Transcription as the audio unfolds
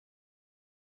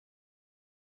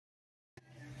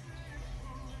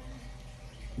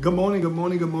Good morning, good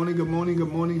morning, good morning, good morning,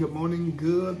 good morning, good morning,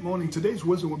 good morning. Today's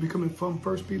wisdom will be coming from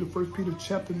First Peter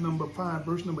chapter number 5,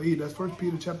 verse number 8. That's First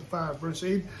Peter chapter 5, verse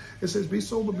 8. It says, "Be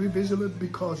sober, be vigilant,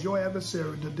 because your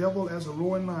adversary, the devil, as a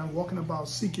roaring lion, walking about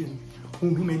seeking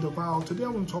whom he may devour." Today I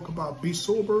want to talk about be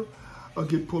sober or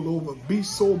get pulled over. Be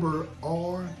sober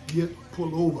or get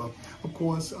pulled over. Of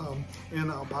course, in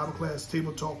our Bible class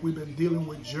table talk, we've been dealing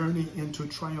with journey into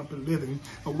triumphant living.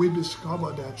 And we've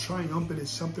discovered that triumphant is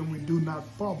something we do not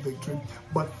for victory,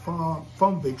 but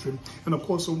from victory. And of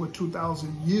course, over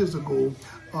 2,000 years ago,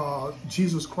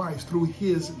 Jesus Christ, through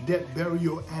his death,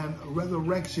 burial, and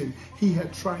resurrection, he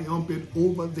had triumphed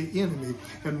over the enemy.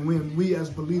 And when we as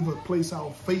believers place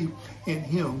our faith in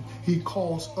him, he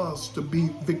calls us to be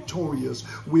victorious.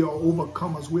 We are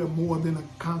overcomers. We are more than a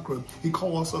conqueror. He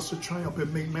calls us to triumph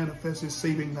and make manifest his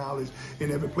saving knowledge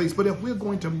in every place. But if we're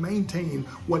going to maintain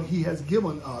what he has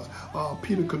given us,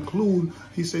 Peter concludes,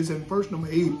 he says in verse number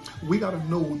 8, we got to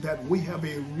know that we have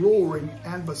a roaring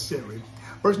adversary.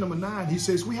 Verse number 9, he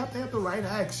says we have to have the right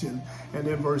action. And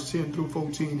then verse 10 through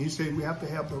 14, he says we have to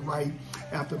have the right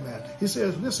aftermath. He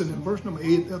says, listen, in verse number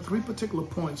 8, there are three particular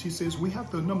points. He says we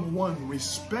have to, number one,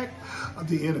 respect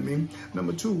the enemy.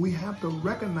 Number two, we have to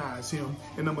recognize him.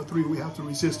 And number three, we have to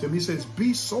resist him. He says,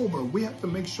 be sober. We have to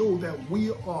make sure that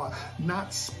we are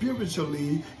not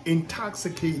spiritually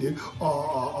intoxicated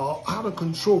or out of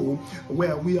control,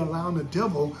 where we allow the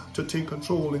devil to take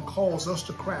control and cause us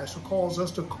to crash or cause us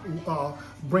to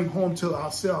bring harm to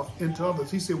ourselves and to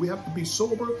others. He said we have to be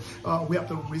sober, we have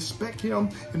to respect him,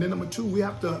 and then number two, we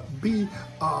have to be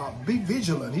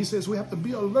vigilant. He says we have to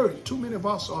be alert. Too many of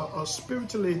us are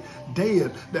spiritually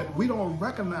dead, that we don't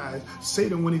recognize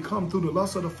Satan when he comes through the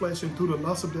lust of the flesh and through the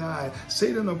lust of the eye.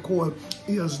 Satan, of course,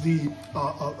 is the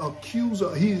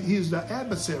accuser. He is the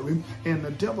adversary, and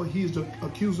the devil, he is the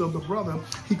accuser of the brother.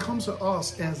 He comes to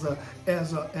us as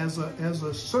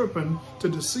a serpent to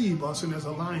deceive us, and as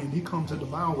a lion he comes to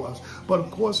devour us. But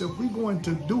of course, if we're going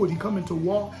to do it,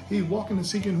 he's walking and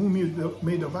seeking whom he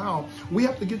may devour. We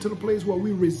have to get to the place where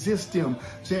we resist him.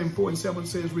 Psalm 4:7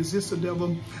 says, resist the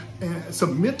devil and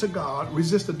submit to God,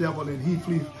 resist the devil and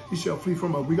he shall flee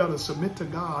from us. We got to submit to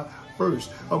God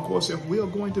first. Of course, if we are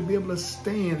going to be able to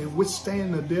stand and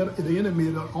withstand the enemy,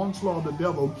 the onslaught of the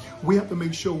devil, we have to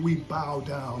make sure we bow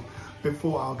down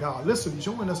before our God. Listen,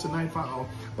 join us tonight for our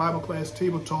Bible class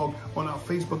table talk on our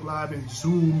Facebook Live and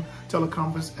Zoom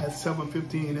teleconference at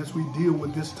 7:15 as we deal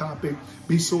with this topic,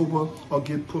 be sober or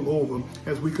get pulled over,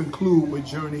 as we conclude with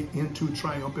journey into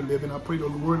triumphant living. I pray the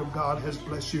word of God has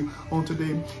blessed you on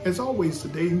today. As always,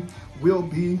 today will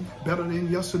be better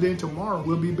than yesterday. Tomorrow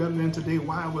will be better than today.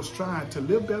 Why I was trying to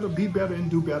live better, be better, and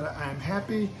do better. I am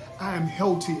happy, I am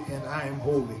healthy, and I am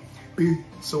holy. Be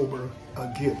sober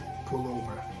or get pulled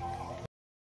over.